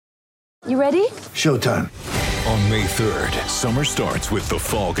You ready? Showtime. On May 3rd, summer starts with The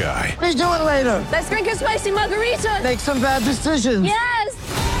Fall Guy. Let's do it later. Let's drink a spicy margarita. Make some bad decisions. Yes!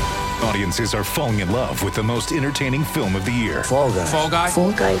 Audiences are falling in love with the most entertaining film of the year. Fall Guy. Fall Guy?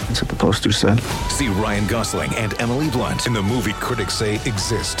 Fall guy. That's what the poster said. See Ryan Gosling and Emily Blunt in the movie critics say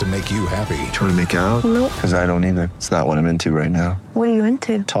exists to make you happy. Trying to make it out? Nope. Because I don't either. It's not what I'm into right now. What are you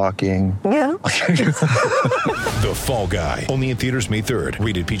into? Talking. Yeah. The Fall Guy. Only in theaters May 3rd.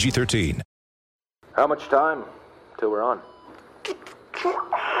 Rated PG-13. How much time till we're on? We're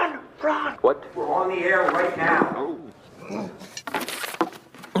on, Ron. What? We're on the air right now.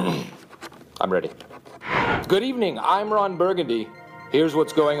 I'm ready. Good evening, I'm Ron Burgundy. Here's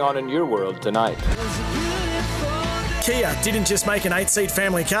what's going on in your world tonight. Kia didn't just make an 8-seat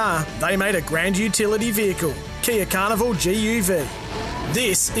family car, they made a grand utility vehicle, Kia Carnival GUV.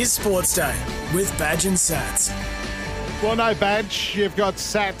 This is Sports Day with Badge and Sats. Well, no, Badge. You've got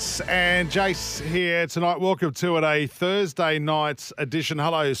Sats and Jace here tonight. Welcome to it, a Thursday night edition.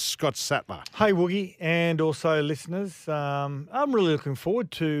 Hello, Scott Sattler. Hey, Woogie, and also listeners. I'm really looking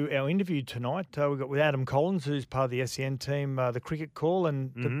forward to our interview tonight. We've got with Adam Collins, who's part of the SEN team, the cricket call,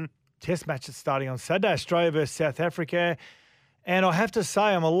 and the test match that's starting on Saturday, Australia versus South Africa. And I have to say,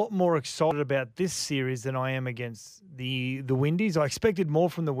 I'm a lot more excited about this series than I am against the Windies. I expected more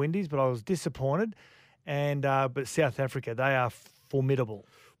from the Windies, but I was disappointed. And but South Africa, they are formidable.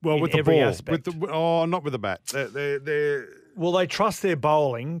 Well, in with the every ball, aspect. not with the bat. They're Well, they trust their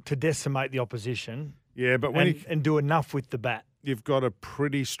bowling to decimate the opposition. Yeah, but when and do enough with the bat. You've got a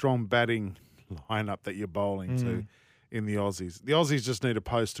pretty strong batting lineup that you're bowling to in the Aussies. The Aussies just need to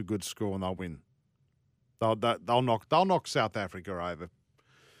post a good score and they'll win. They'll knock South Africa over.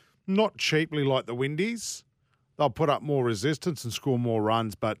 Not cheaply like the Windies. They'll put up more resistance and score more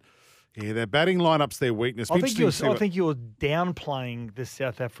runs, but. Yeah, their batting lineup's their weakness. I think you're downplaying the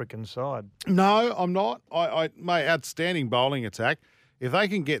South African side. No, I'm not. My outstanding bowling attack. If they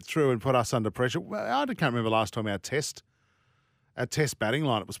can get through and put us under pressure, well, I can't remember last time our test batting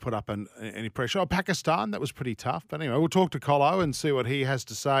lineup was put up in any pressure. Oh, Pakistan, that was pretty tough. But anyway, we'll talk to Colo and see what he has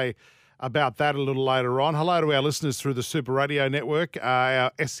to say about that a little later on. Hello to our listeners through the Super Radio Network,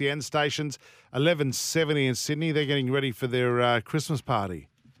 our SEN stations, 1170 in Sydney. They're getting ready for their Christmas party.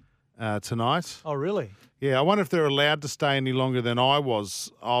 Tonight. Oh, really? Yeah, I wonder if they're allowed to stay any longer than I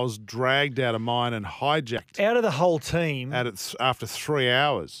was. I was dragged out of mine and hijacked. Out of the whole team, after 3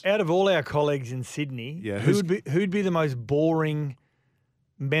 hours. Out of all our colleagues in Sydney, yeah, who'd be the most boring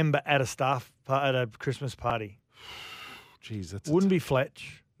member at a Christmas party? Jeez, Wouldn't be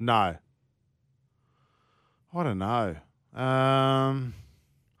Fletch. No. I don't know.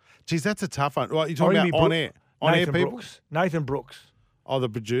 Geez, that's a tough one. Well, you're talking about on air people? Nathan Brooks. Oh, the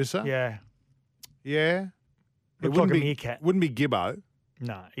producer? Yeah. Yeah. It wouldn't be a meerkat. Wouldn't be Gibbo.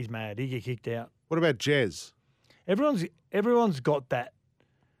 No, he's mad. He'd get kicked out. What about Jez? Everyone's got that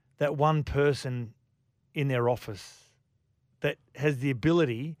one person in their office that has the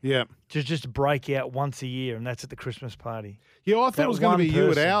ability to just break out once a year, and that's at the Christmas party. Yeah, I thought it was going to be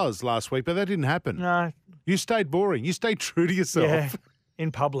you at ours last week, but that didn't happen. No. You stayed boring. You stayed true to yourself. Yeah,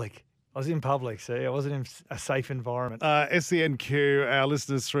 in public. I was in public, see. I wasn't in a safe environment. SENQ, our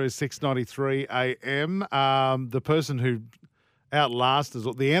listeners through 693 AM. The person who outlasted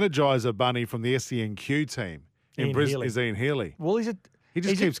the Energizer Bunny from the SENQ team in Brisbane is Ian Healy. Well, he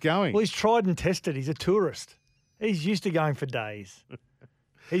just keeps going. Well, he's tried and tested. He's a tourist. He's used to going for days.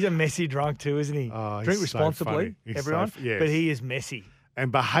 He's a messy drunk too, isn't he? Oh, Drink responsibly, everyone. Yes. But he is messy. And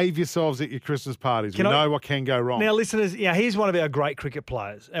behave yourselves at your Christmas parties. We know what can go wrong. Now, listeners, he's one of our great cricket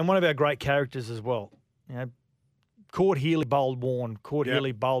players and one of our great characters as well. Court Healy bowled Warne,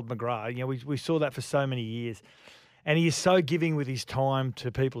 Healy bowled McGrath. We saw that for so many years. And he is so giving with his time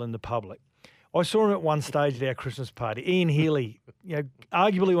to people in the public. I saw him at one stage at our Christmas party. Ian Healy,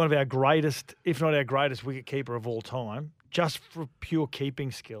 arguably one of our greatest, if not our greatest wicketkeeper of all time, just for pure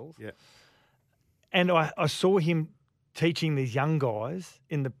keeping skills. Yeah. And I saw him teaching these young guys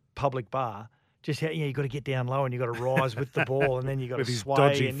in the public bar just how you got to get down low and you got to rise with the ball and then you got to sway.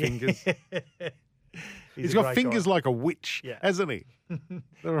 With his dodgy fingers. He's got fingers like a witch, hasn't he?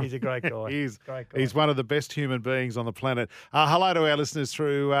 He's a great guy. He's one of the best human beings on the planet. Hello to our listeners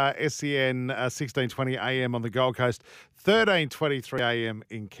through SEN 1620 AM on the Gold Coast, 1323 AM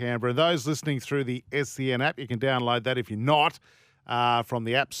in Canberra. And those listening through the SEN app, you can download that if you're not. From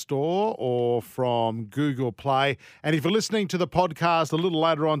the App Store or from Google Play. And if you're listening to the podcast a little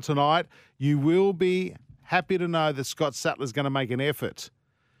later on tonight, you will be happy to know that Scott Sattler's going to make an effort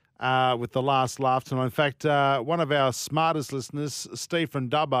with the last laugh tonight. In fact, one of our smartest listeners, Steve from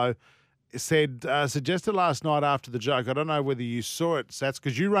Dubbo, said, suggested last night after the joke, I don't know whether you saw it, Sats,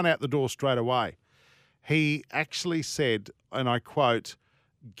 because you run out the door straight away. He actually said, and I quote,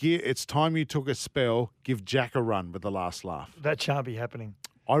 it's time you took a spell, give Jack a run with the last laugh. That shan't be happening.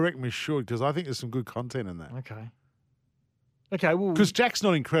 I reckon we should, because I think there's some good content in that. Okay, well... Because Jack's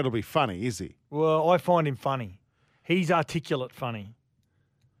not incredibly funny, is he? Well, I find him funny. He's articulate funny.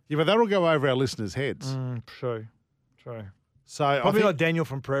 Yeah, but that'll go over our listeners' heads. True. So Probably not Daniel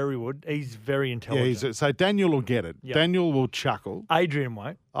from Prairie Wood. He's very intelligent. Yeah, so Daniel will get it. Yep. Daniel will chuckle. Adrian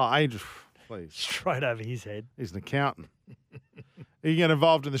won't. Oh, Adrian, please. Straight over his head. He's an accountant. You can get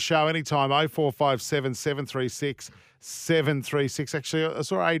involved in the show anytime, 0457 736 736. Actually, I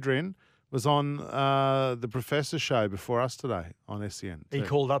saw Adrian was on the Professor show before us today on SEN. He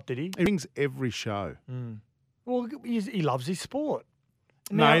called up, did he? He rings every show. Well, he loves his sport.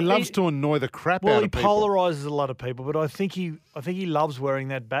 No, he loves to annoy the crap well, out of people. Well, he polarizes a lot of people, but I think he loves wearing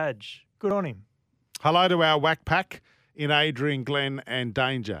that badge. Good on him. Hello to our whack pack in Adrian, Glenn, and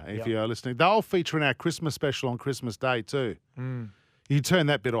Danger, if you are listening. They'll feature in our Christmas special on Christmas Day too. You turn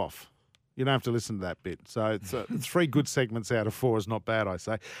that bit off. You don't have to listen to that bit. So it's 3 good segments out of 4 is not bad, I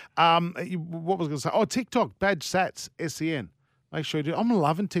say. What was I going to say? Oh, TikTok, Badge Sats, SEN. Make sure you do. I'm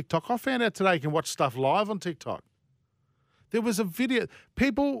loving TikTok. I found out today you can watch stuff live on TikTok. There was a video.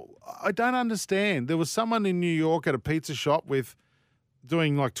 People, I don't understand. There was someone in New York at a pizza shop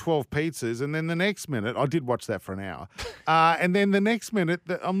doing like 12 pizzas, and then the next minute, I did watch that for an hour, and then the next minute,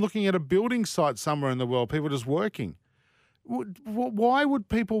 I'm looking at a building site somewhere in the world, people just working. Why would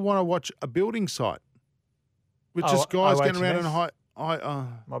people want to watch a building site with just guys getting around and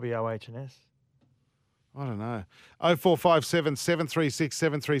Might be OH&S. I don't know. 0457 736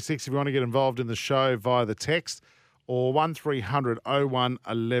 736 if you want to get involved in the show via the text, or 1300 01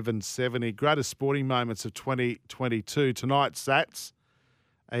 1170. Greatest sporting moments of 2022. Tonight, Sats,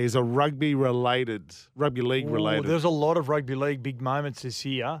 is a rugby league related. There's a lot of rugby league big moments this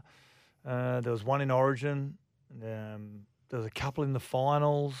year. There was one in Origin. There was a couple in the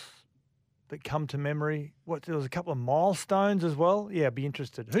finals that come to memory. There was a couple of milestones as well. Yeah, I'd be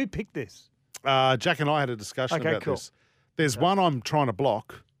interested. Who picked this? Jack and I had a discussion about this. There's one I'm trying to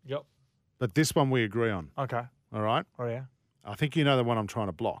block. Yep. But this one we agree on. Okay. All right? Oh, yeah. I think you know the one I'm trying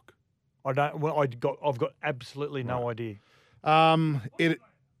to block. I don't. Well, I've got absolutely no idea.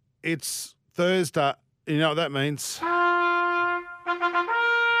 It's Thursday. You know what that means?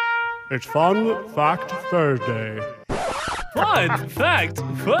 It's Fun Fact Thursday. Fun Fact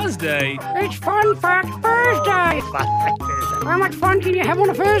Thursday. It's Fun Fact Thursday. How much fun can you have on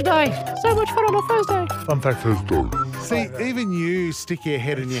a Thursday? So much fun on a Thursday. Fun Fact Thursday. See, even you stick your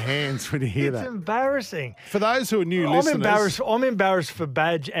head in your hands when you hear that. It's embarrassing. For those who are new listeners. I'm embarrassed for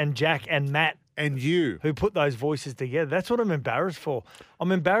Badge and Jack and Matt. And you. Who put those voices together. That's what I'm embarrassed for.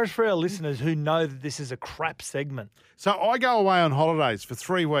 I'm embarrassed for our listeners who know that this is a crap segment. So I go away on holidays for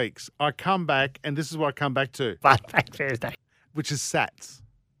 3 weeks. I come back, and this is what I come back to. Fun Fact Thursday. Which is Sats.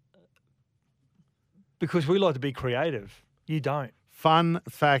 Because we like to be creative. You don't. Fun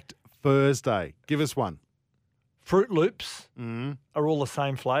Fact Thursday. Give us one. Fruit Loops are all the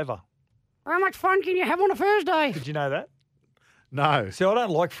same flavour. How much fun can you have on a Thursday? Did you know that? No. See, I don't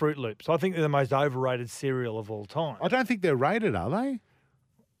like Fruit Loops. I think they're the most overrated cereal of all time. I don't think they're rated, are they?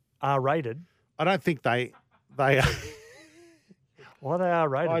 R-rated? I don't think they are. Why they are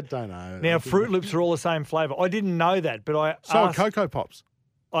rated? I don't know. Now, Fruit Loops are all the same flavour. I didn't know that, but So are Cocoa Pops.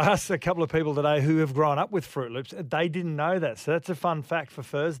 I asked a couple of people today who have grown up with Fruit Loops. They didn't know that. So that's a fun fact for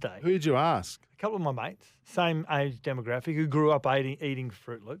Thursday. Who did you ask? A couple of my mates, same age demographic, who grew up eating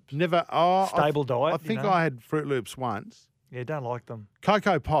Fruit Loops. Never. Stable diet. I think I had Fruit Loops once. Yeah, don't like them.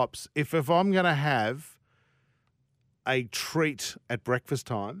 Cocoa Pops, if I'm going to have a treat at breakfast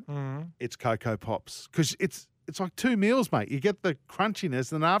time, it's Cocoa Pops. Because it's like 2 meals, mate. You get the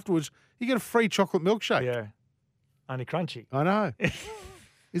crunchiness, and then afterwards you get a free chocolate milkshake. Yeah. Only crunchy. I know.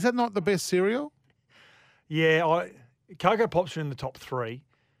 Is that not the best cereal? Yeah, Cocoa Pops are in the top 3.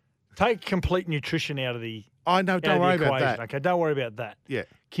 Take complete nutrition out of the I know, don't worry about that. Okay, don't worry about that. Yeah.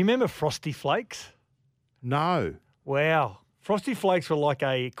 Can you remember Frosty Flakes? No. Wow. Frosty Flakes were like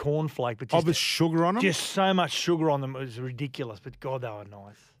a cornflake, but just with sugar on them? Just so much sugar on them. It was ridiculous, but God, they were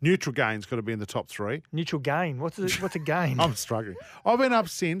nice. Nutrigain's got to be in the top 3. Nutrigain? What's a gain? I'm struggling. I've been up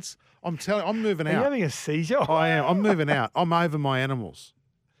since. I'm moving out. Are you having a seizure? I am. I'm moving out. I'm over my animals.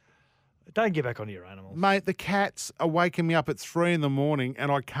 Don't get back onto your animals. Mate, the cats are waking me up at 3 in the morning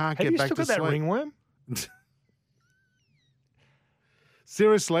and I can't get back to sleep. Have you still got that ringworm?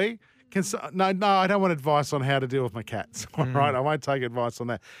 Seriously? No, I don't want advice on how to deal with my cats. All right, I won't take advice on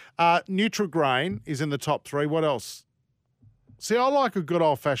that. Nutrigrain is in the top 3. What else? See, I like a good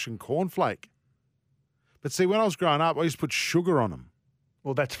old-fashioned cornflake. But see, when I was growing up, I used to put sugar on them.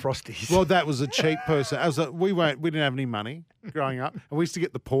 Well, that's Frosties. Well, that was a cheap person. We didn't have any money growing up, and we used to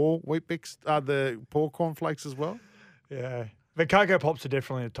get the poor Wheat Bix, the poor cornflakes as well. Yeah. But Cocoa Pops are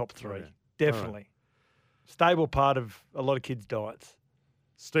definitely in the top 3. Okay. Definitely. Right. Stable part of a lot of kids' diets.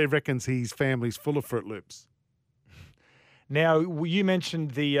 Steve reckons his family's full of Fruit Loops. Now, you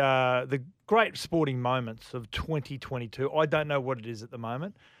mentioned the great sporting moments of 2022. I don't know what it is at the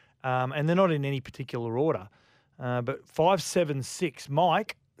moment, and they're not in any particular order. But 576,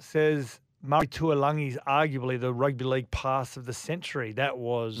 Mike says Murray Tuolangi's arguably the rugby league pass of the century. That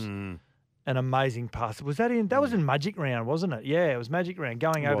was an amazing pass. Was that in? That was in Magic Round, wasn't it? Yeah, it was Magic Round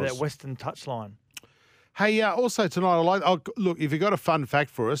going over that Western touchline. Hey, also tonight, look, if you've got a fun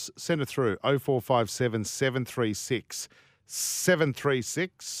fact for us, send it through 0457 736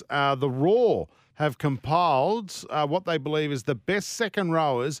 736. The Raw have compiled what they believe is the best second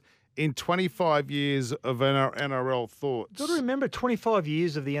rowers in 25 years of NRL thoughts. Got to remember, 25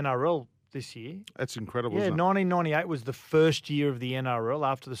 years of the NRL this year. That's incredible, Yeah, isn't it? 1998 was the first year of the NRL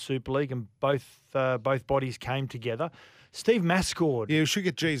after the Super League and both bodies came together. Steve Mascord. Yeah, we should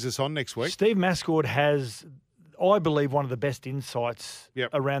get Jesus on next week. Steve Mascord has, I believe, one of the best insights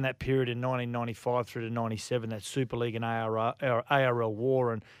around that period in 1995 through to 97, that Super League and ARL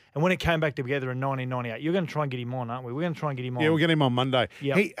war. And when it came back together in 1998, you're going to try and get him on, aren't we? We're going to try and get him on. Yeah, we'll get him on Monday.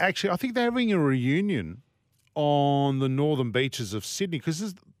 Yep. He actually, I think they're having a reunion on the northern beaches of Sydney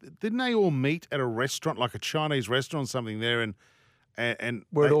because didn't they all meet at a restaurant, like a Chinese restaurant or something there, and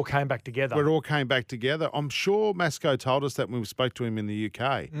where it all came back together. Where it all came back together. I'm sure Masco told us that when we spoke to him in the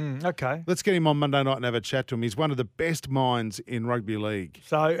UK. Okay. Let's get him on Monday night and have a chat to him. He's one of the best minds in rugby league.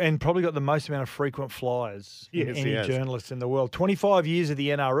 So, and probably got the most amount of frequent flyers in Yes, any journalist in the world. 25 years of the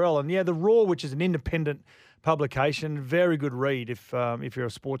NRL. And yeah, the Raw, which is an independent publication, very good read if you're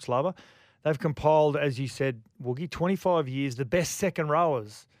a sports lover. They've compiled, as you said, Woogie, 25 years, the best second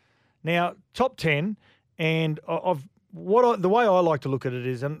rowers. Now, top 10, and the way I like to look at it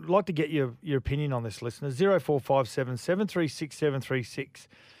is, and I'd like to get your opinion on this, listeners, 0457 736 736.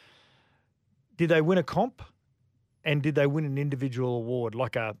 Did they win a comp? And did they win an individual award,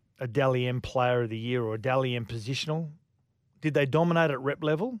 like a Dally M Player of the Year or a Dally M Positional? Did they dominate at rep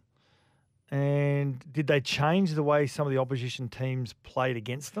level? And did they change the way some of the opposition teams played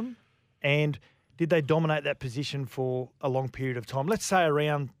against them? And did they dominate that position for a long period of time? Let's say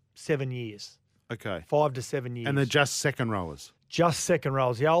around 7 years. Okay. 5 to 7 years. And they're just second rowers? Just second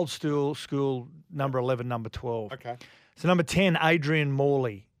rowers. The old school number 11, number 12. Okay. So number 10, Adrian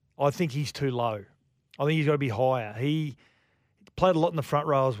Morley. I think he's too low. I think he's got to be higher. He played a lot in the front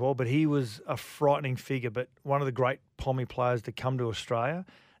row as well, but he was a frightening figure, but one of the great Pommy players to come to Australia.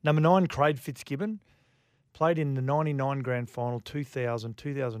 Number 9, Craig Fitzgibbon. Played in the 99 grand final, 2000,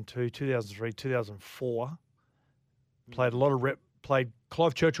 2002, 2003, 2004. Played a lot of played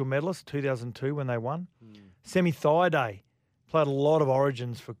Clive Churchill medalist, 2002 when they won. Semi Thaiday. Played a lot of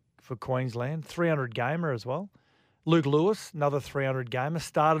origins for Queensland. 300 gamer as well. Luke Lewis, another 300 gamer.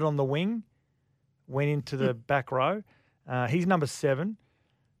 Started on the wing, went into the back row. He's number 7.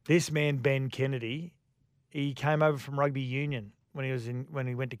 This man, Ben Kennedy, he came over from rugby union when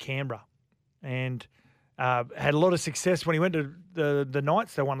he went to Canberra, and had a lot of success when he went to the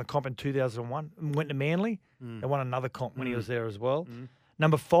Knights. They won the comp in 2001. And went to Manly. They won another comp when he was there as well.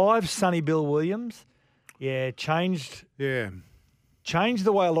 Number 5, Sonny Bill Williams. Yeah, changed the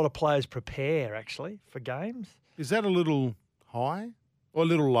way a lot of players prepare, actually, for games. Is that a little high? Or a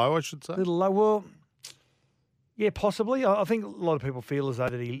little low, I should say? A little low. Well, yeah, possibly. I think a lot of people feel as though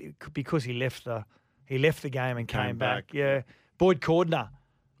that because he left the game and came back. Yeah. Boyd Cordner,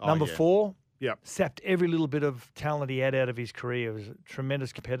 number 4. Yep. Sapped every little bit of talent he had out of his career. He was a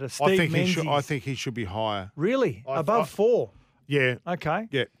tremendous competitor. I think he should be higher. Really? Above 4? Yeah. Okay.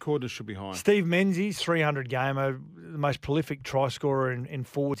 Yeah, Cordner should be higher. Steve Menzies, 300 gamer, the most prolific try scorer in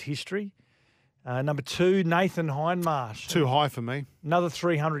forwards history. Number 2, Nathan Hindmarsh. Too high for me. Another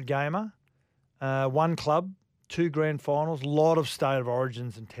 300 gamer. 1 club, 2 grand finals, a lot of state of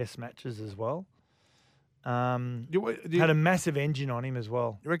origins and test matches as well. Had a massive engine on him as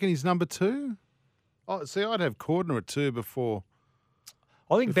well. You reckon he's number 2? Oh, see, I'd have Cordner at 2 before.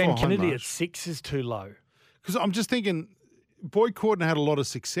 I think Ben Kennedy Hindmarsh at 6 is too low. Because I'm just thinking, Boyd Cordner had a lot of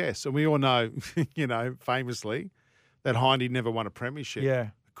success, and we all know, famously, that Hindy never won a premiership. Yeah.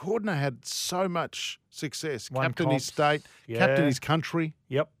 Cordner had so much success. Won Captain his comps. state, Yeah. captain his country.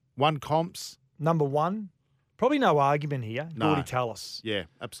 Yep. Won comps. Number 1, probably no argument here. No. Gordy Tallis. Yeah,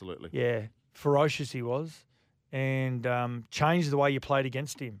 absolutely. Yeah. Ferocious he was, and changed the way you played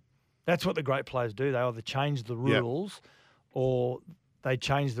against him. That's what the great players do. They either change the rules or they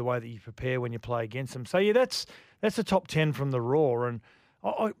change the way that you prepare when you play against them. So, yeah, that's the top 10 from the Raw. And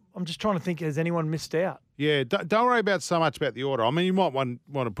I'm just trying to think, has anyone missed out? Yeah, don't worry about so much about the order. I mean, you might want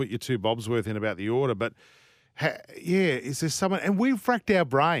to put your 2 bobs worth in about the order, but is there someone? And we've racked our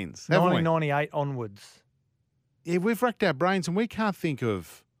brains, haven't we? 1998 onwards. Yeah, we've racked our brains and we can't think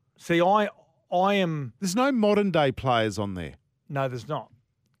of. See, I am. There's no modern day players on there. No, there's not.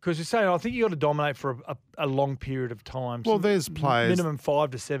 Because you say, I think you got to dominate for a long period of time. Well, there's players. Minimum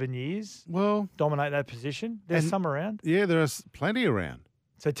 5 to 7 years. Well, dominate that position. There's some around. Yeah, there's plenty around.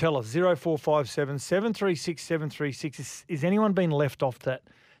 So tell us, 0457 736 736. Is anyone been left off that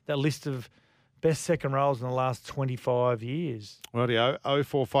list of best second rows in the last 25 years? Rightio,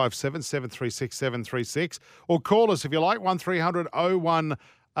 0457 736 736. Or call us if you like, 1300 01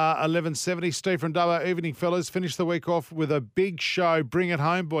 1170. Steve from Dubbo. Evening, fellas. Finish the week off with a big show. Bring it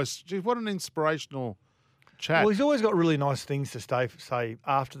home, boys. Gee, what an inspirational chat. Well, he's always got really nice things to say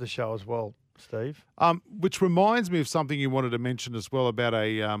after the show as well, Steve. Which reminds me of something you wanted to mention as well about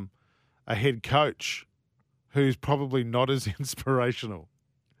a head coach who's probably not as inspirational.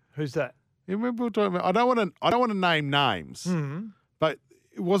 Who's that? You remember we were talking about, I don't want to name names, but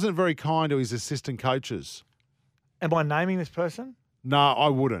it wasn't very kind to his assistant coaches. Am I naming this person? No, I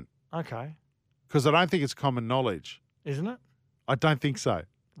wouldn't. Okay. Because I don't think it's common knowledge. Isn't it? I don't think so.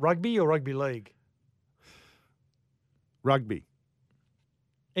 Rugby or rugby league? Rugby.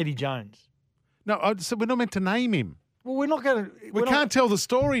 Eddie Jones. No, so we're not meant to name him. Well, we're not going to. We can't tell the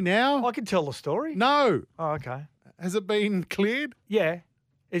story now. I can tell the story. No. Oh, okay. Has it been cleared? Yeah.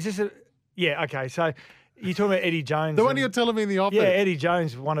 Is this a... Yeah, okay. So you're talking about Eddie Jones. The one you're telling me in the office? Yeah, Eddie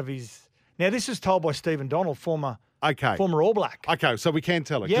Jones, one of his... Now, this was told by Stephen Donald, former All Black. Okay, so we can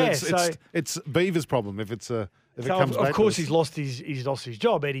tell it. Yeah, it's Beaver's problem if it comes back. Of course, he's lost his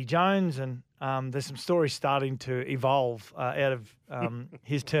job, Eddie Jones, and there's some stories starting to evolve out of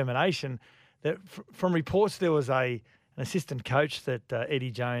his termination. That from reports, there was an assistant coach that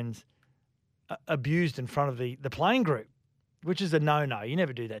Eddie Jones abused in front of the playing group, which is a no-no. You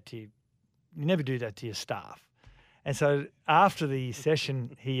never do that to your staff. And so after the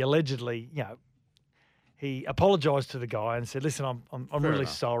session, he allegedly, he apologised to the guy and said, "Listen, I'm really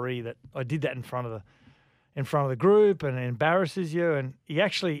sorry that I did that in front of the group and it embarrasses you." And he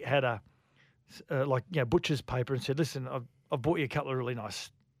actually had a butcher's paper and said, "Listen, I've bought you a couple of really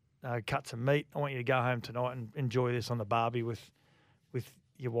nice cuts of meat. I want you to go home tonight and enjoy this on the barbie with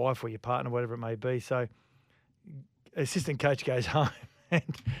your wife or your partner, whatever it may be." So assistant coach goes home and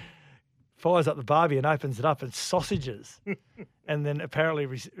fires up the barbie and opens it up and sausages, and then apparently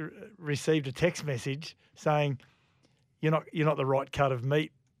received a text message saying, "You're not the right cut of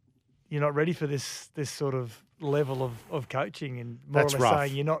meat. You're not ready for this sort of level of coaching," and more That's or less rough.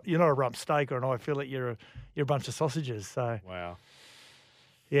 saying you're not a rump steak, or I feel that you're a bunch of sausages. So wow,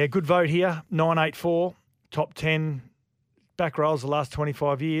 yeah, good vote here. 984 top 10 back rows the last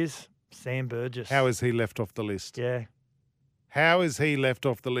 25 years. Sam Burgess. How is he left off the list? Yeah. How is he left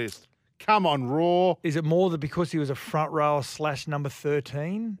off the list? Come on, Raw. Is it more that because he was a front rower / number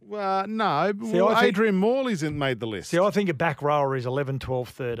 13? Well, no. See, I think- Adrian Morley's made the list. See, I think a back rower is 11, 12,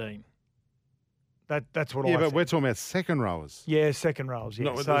 13. That's what I Yeah, but think. we're talking about second rowers. Yeah, second rows. Yeah.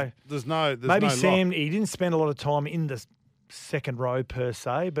 No, So there's no maybe no Sam, lock. he didn't spend a lot of time in the second row per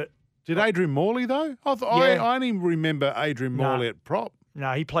se, but Did Adrian Morley, though? I only remember Adrian No. Morley at prop.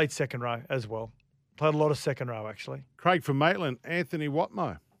 no, he played second row as well. Played a lot of second row, actually. Craig from Maitland, Anthony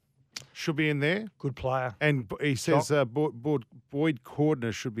Watmo should be in there. Good player. And he says Boyd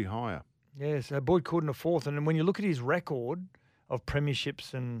Cordner should be higher. Yeah, so Boyd Cordner fourth. And when you look at his record of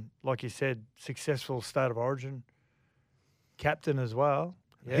premierships and, like you said, successful state of origin, captain as well.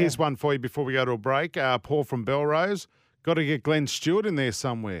 Yeah. Here's one for you before we go to a break. Paul from Belrose. Got to get Glenn Stewart in there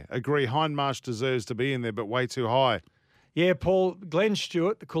somewhere. Agree, Hindmarsh deserves to be in there, but way too high. Yeah, Paul, Glenn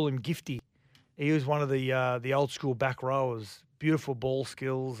Stewart, they call him Gifty. He was one of the old school back rowers. Beautiful ball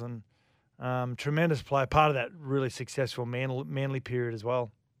skills and tremendous player. Part of that really successful Manly period as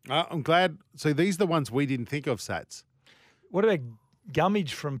well. I'm glad. So these are the ones we didn't think of, Sats. What about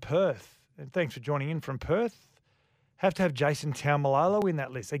Gummidge from Perth? And thanks for joining in from Perth. Have to have Jason Taumalolo in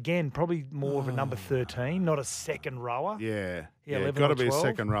that list. Again, probably more of a number 13, not a second rower. Yeah, 11 got to or be 12. a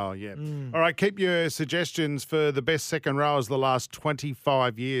second rower, yeah. All right, keep your suggestions for the best second rowers the last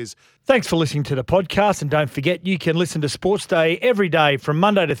 25 years. Thanks for listening to the podcast. And don't forget, you can listen to Sports Day every day from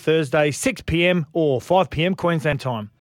Monday to Thursday, 6 p.m. or 5 p.m. Queensland time.